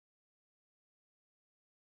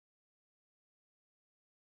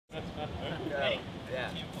Hey. Yeah.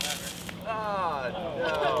 Oh, no.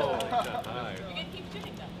 You're gonna keep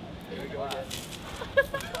shooting them. Here we go again.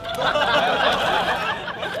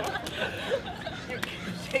 You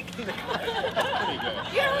keep shaking the car. Pretty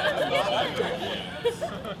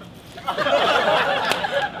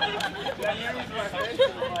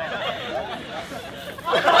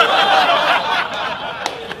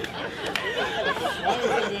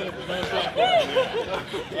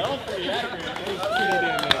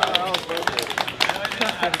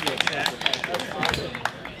good. Yeah,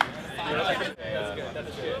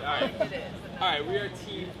 That's good. All right, we are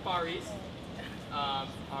Team Far East.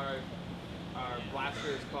 Our blaster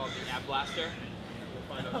is called the Ab Blaster. We'll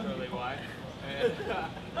find out shortly why. And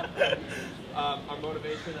our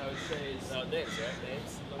motivation, I would say, is names, right?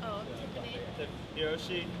 Names. Oh, Tiffany.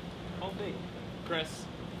 Hiroshi, Homie, Chris,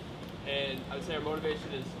 and I would say our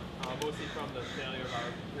motivation is mostly from the failure of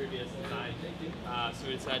our previous design. So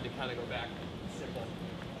we decided to kind of go back simple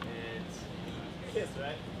and kiss,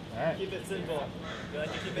 right? All right. Keep it simple. You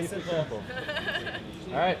like to keep it Keep simple. it simple.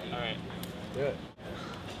 All right. All right. Do it.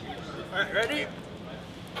 All right, ready?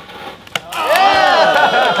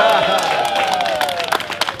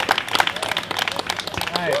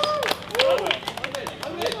 Nice.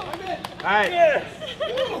 All right.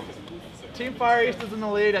 Team Far East is in the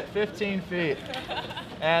lead at 15 feet.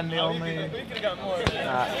 And the only... We could have got more.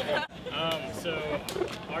 So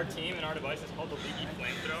our team and our device is called the Leaky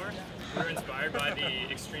Flamethrower. We were inspired by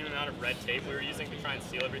the extreme amount of red tape we were using to try and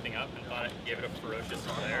seal everything up and thought it gave it a ferocious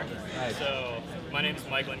flare. Nice. So my name is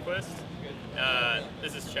Mike Lindquist.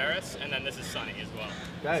 This is Cheris, and then this is Sunny as well.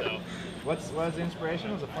 Got it. So, what was the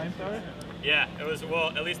inspiration? Was it flamethrower? yeah, it was,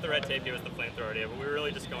 well, at least the red tape gave us the flamethrower idea, but we were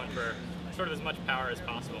really just going for sort of as much power as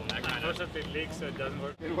possible and that kind of... Unfortunately, it leaks, so it doesn't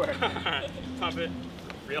work. Good work. Pump it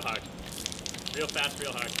real hard. Real fast,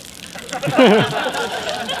 real hard.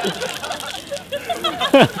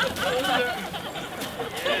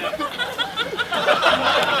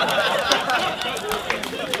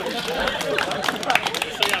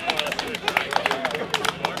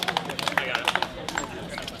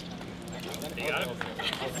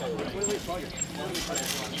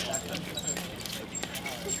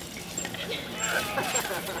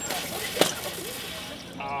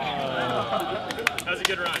 That was a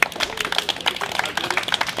good run.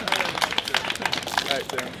 All right,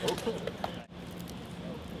 Sam.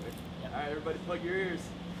 All right, everybody, plug your ears.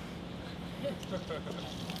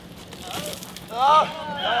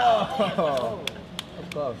 Oh! That's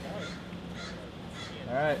close.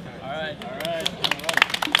 All right. All right. All right.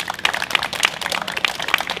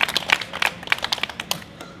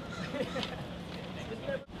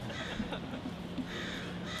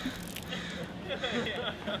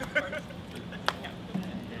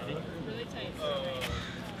 Really tight.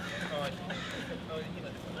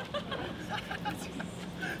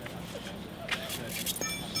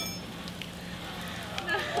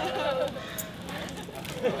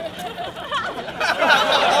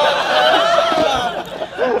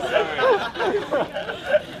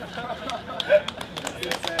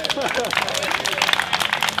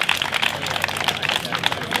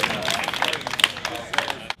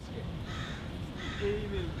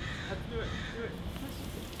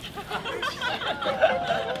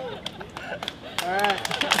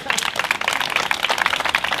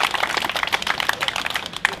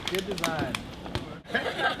 Good design.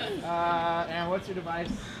 And what's your device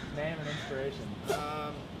name and inspiration?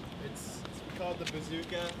 It's called the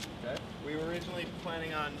Bazooka. Okay. We were originally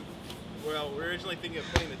planning on, well, we were originally thinking of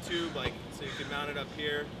putting the tube, like, so you could mount it up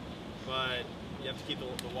here, but you have to keep the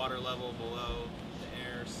water level below the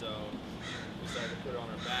air, so we decided to put it on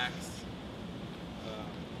our backs.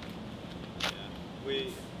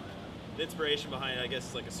 The inspiration behind it, I guess,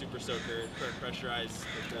 is like a super soaker, pressurized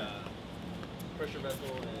pressure vessel,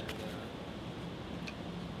 and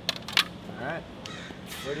All right.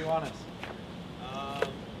 Where do you want us?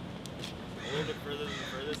 a little bit further than the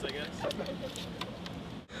furthest, I guess.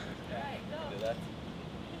 Do that.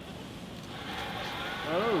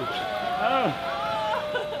 Oh.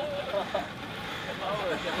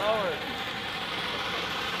 Get lower.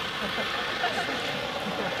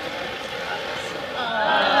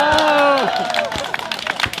 Oh!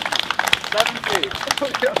 7 feet.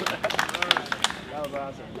 That was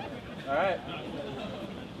awesome. All right.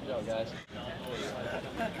 Good job, guys.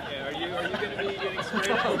 Yeah, are you going to be getting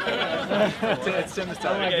sprayed out? It's Tim this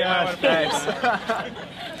time. Oh my gosh, thanks.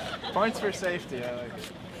 Points for safety. I like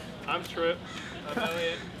it. I'm Trip. I'm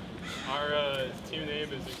Elliot. Our team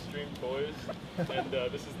name is Extreme Toys, and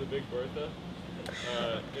this is the Big Bertha.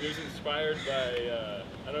 It was inspired by,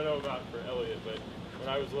 I don't know about for Elliot, but when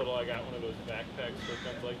I was little, I got one of those backpacks for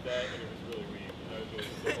guns like that, and it was really weak. And I was really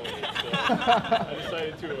disappointed. So I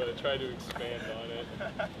decided to try to expand on it.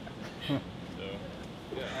 So,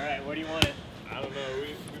 yeah. All right, where do you want it? I don't know.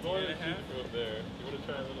 We've only been shooting from up there. You want to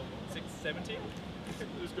try a little? 17?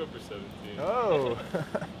 Let's go for 17. Oh.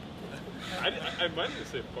 I might need to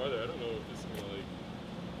say farther. I don't know if this is gonna like.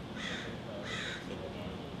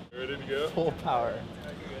 Ready to go? Full power.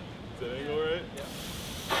 Is that angle right? Yeah.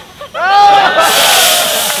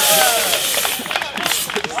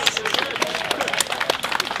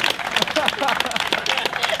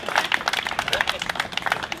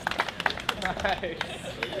 Nice.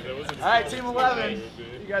 All right, team 11.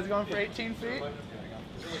 You guys going for 18 feet?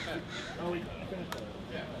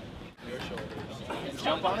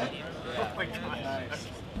 Jump on it? Oh my God. Nice.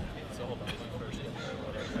 So hold on first.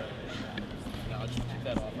 No, I'll just take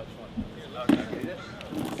that off. I just want to read it.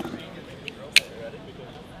 Ready?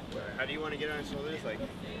 How do you want to get on his shoulders? Like,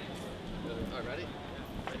 Alright, ready?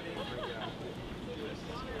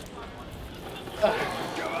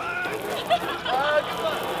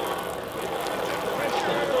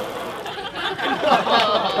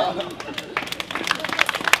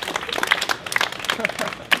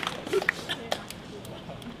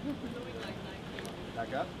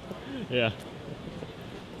 Back up? Yeah.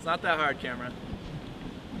 It's not that hard, camera.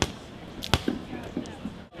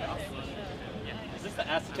 Is this the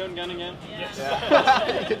acetone gun again? Yes.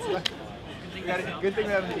 Yeah. Good thing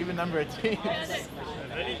we have an even number of teams.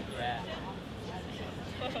 Ready?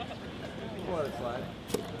 Pull out a slide.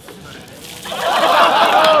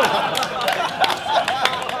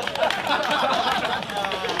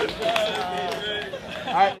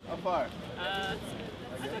 All right, how far?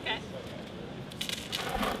 Okay.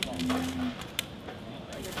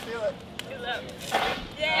 I can feel it. Too low.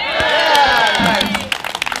 Yeah! Nice.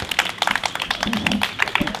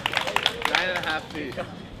 9.5 feet.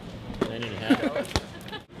 9.5.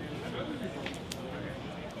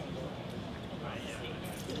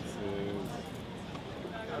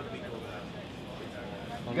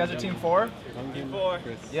 You guys are team 4? team 4.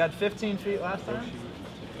 You had 15 feet last time?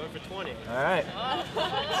 Going for 20. All right.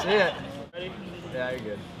 See it. Ready? Yeah, you're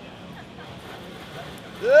good.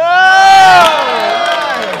 Oh!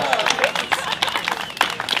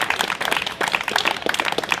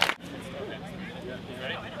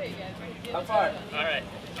 Nice. How far? All right.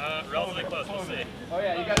 Relatively close. We'll see. Oh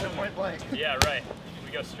yeah, you got the point blank. Yeah, right.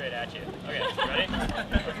 We go straight at you. Okay, ready?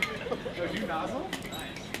 Go you nozzle?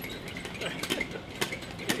 There you go.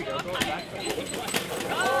 Go back.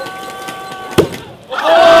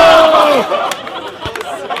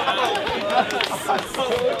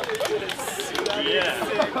 Yeah.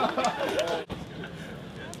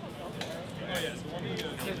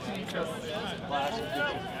 15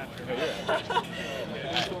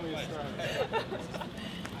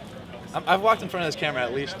 I've walked in front of this camera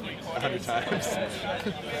at least 100 times.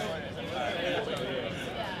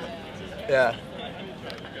 Yeah.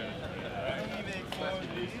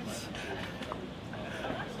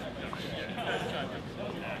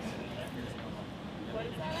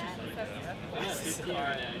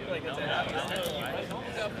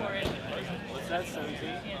 Go for it. What's that, 17?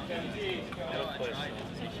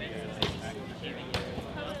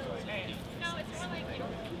 No, it's more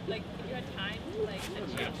like if you had time, like a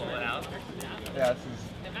chance to pull it out. Yeah, this is...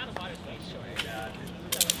 The amount of water is way short.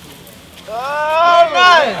 Oh,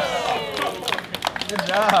 nice! Good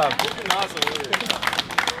job.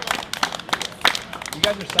 You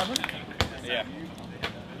guys are 7? Yeah.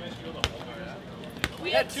 We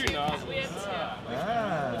had two nozzles. We had 2.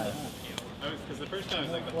 Ah. Because the first time I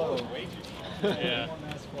was like, oh, way too small. Yeah.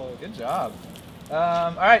 Good job.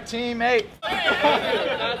 All right, team 8. Get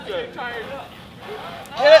it!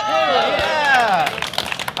 Yeah!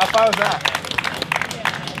 How far was that?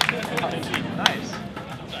 Nice.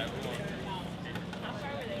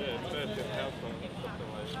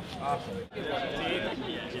 Awesome.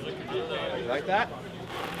 You like that?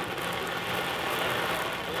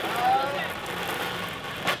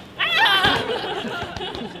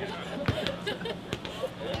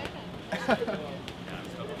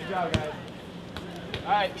 Good job, guys.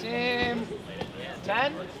 All right, team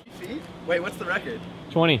 10 feet. Wait, what's the record?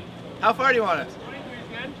 20. How far do you want it? Is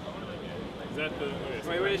that the...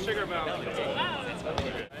 Wait, where's the sugar bell?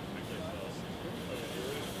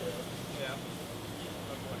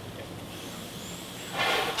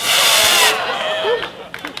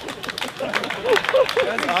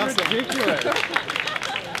 That's awesome. Ridiculous.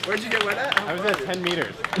 Where'd you get wet at? I was at 10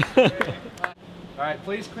 meters. All right,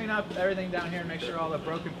 please clean up everything down here and make sure all the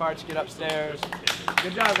broken parts get upstairs.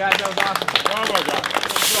 Good job, guys. That was awesome. Oh my God.